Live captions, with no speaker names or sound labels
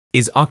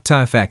Is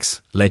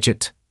OctaFX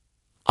legit?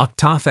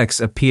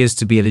 OctaFX appears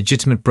to be a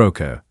legitimate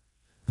broker,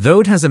 though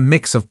it has a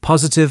mix of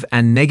positive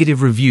and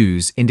negative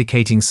reviews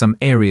indicating some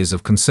areas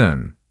of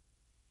concern.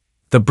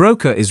 The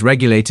broker is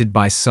regulated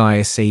by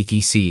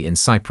CySEC in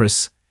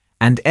Cyprus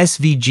and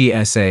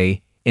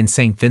SVGFSA in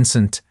Saint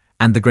Vincent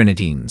and the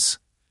Grenadines,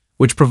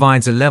 which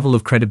provides a level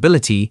of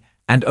credibility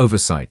and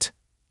oversight.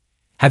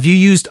 Have you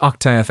used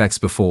OctaFX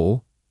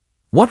before?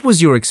 What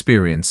was your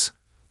experience?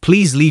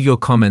 Please leave your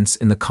comments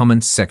in the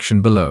comments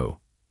section below.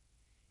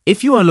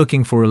 If you are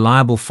looking for a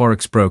reliable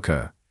forex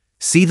broker,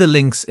 see the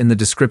links in the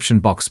description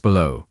box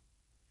below.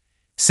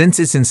 Since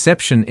its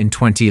inception in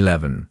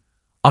 2011,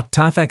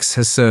 OctaFX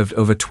has served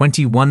over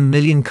 21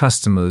 million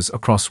customers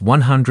across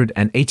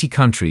 180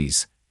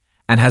 countries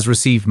and has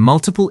received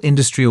multiple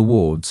industry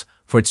awards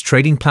for its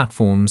trading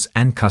platforms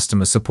and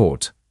customer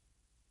support.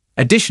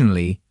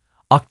 Additionally,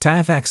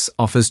 OctaFX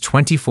offers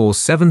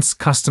 24/7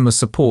 customer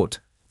support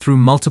through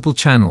multiple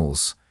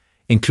channels,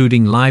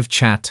 including live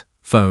chat,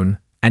 phone,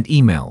 and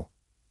email.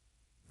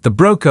 The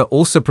broker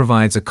also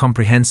provides a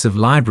comprehensive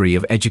library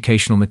of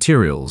educational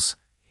materials,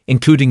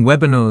 including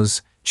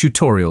webinars,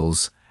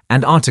 tutorials,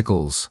 and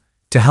articles,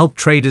 to help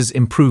traders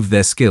improve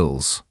their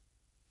skills.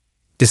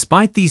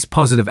 Despite these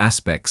positive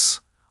aspects,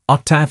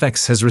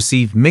 OctaFX has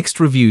received mixed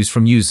reviews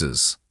from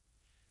users.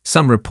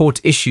 Some report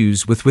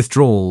issues with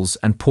withdrawals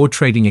and poor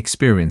trading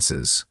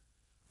experiences,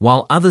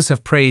 while others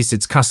have praised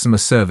its customer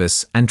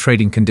service and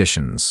trading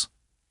conditions.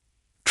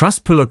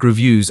 Trustpilot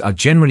reviews are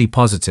generally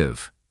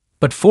positive,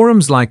 but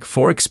forums like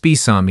FOREX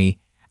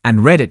and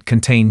Reddit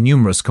contain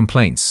numerous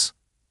complaints.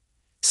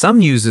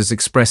 Some users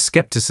express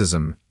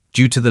skepticism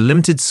due to the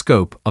limited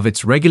scope of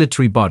its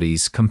regulatory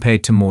bodies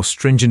compared to more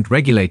stringent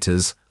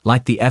regulators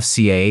like the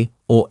FCA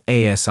or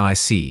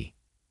ASIC.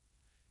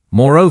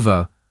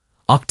 Moreover,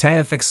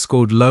 OctaFX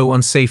scored low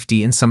on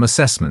safety in some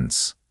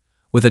assessments,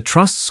 with a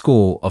trust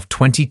score of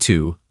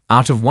 22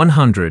 out of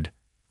 100,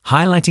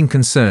 highlighting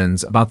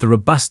concerns about the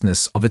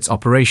robustness of its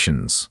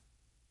operations.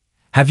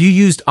 Have you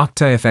used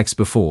OctaFX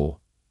before?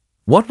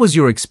 What was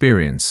your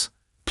experience?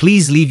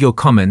 Please leave your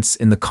comments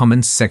in the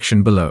comments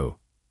section below.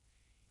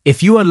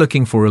 If you are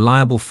looking for a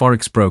reliable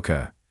forex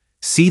broker,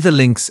 see the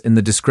links in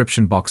the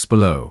description box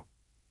below.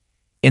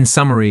 In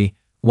summary,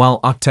 while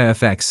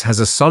OctaFX has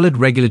a solid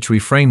regulatory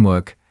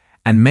framework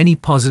and many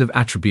positive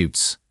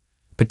attributes,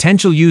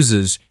 potential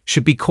users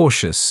should be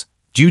cautious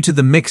due to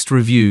the mixed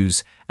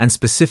reviews and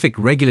specific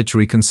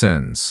regulatory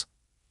concerns.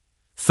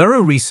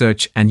 Thorough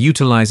research and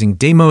utilizing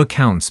demo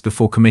accounts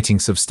before committing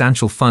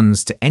substantial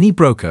funds to any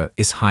broker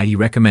is highly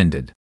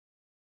recommended.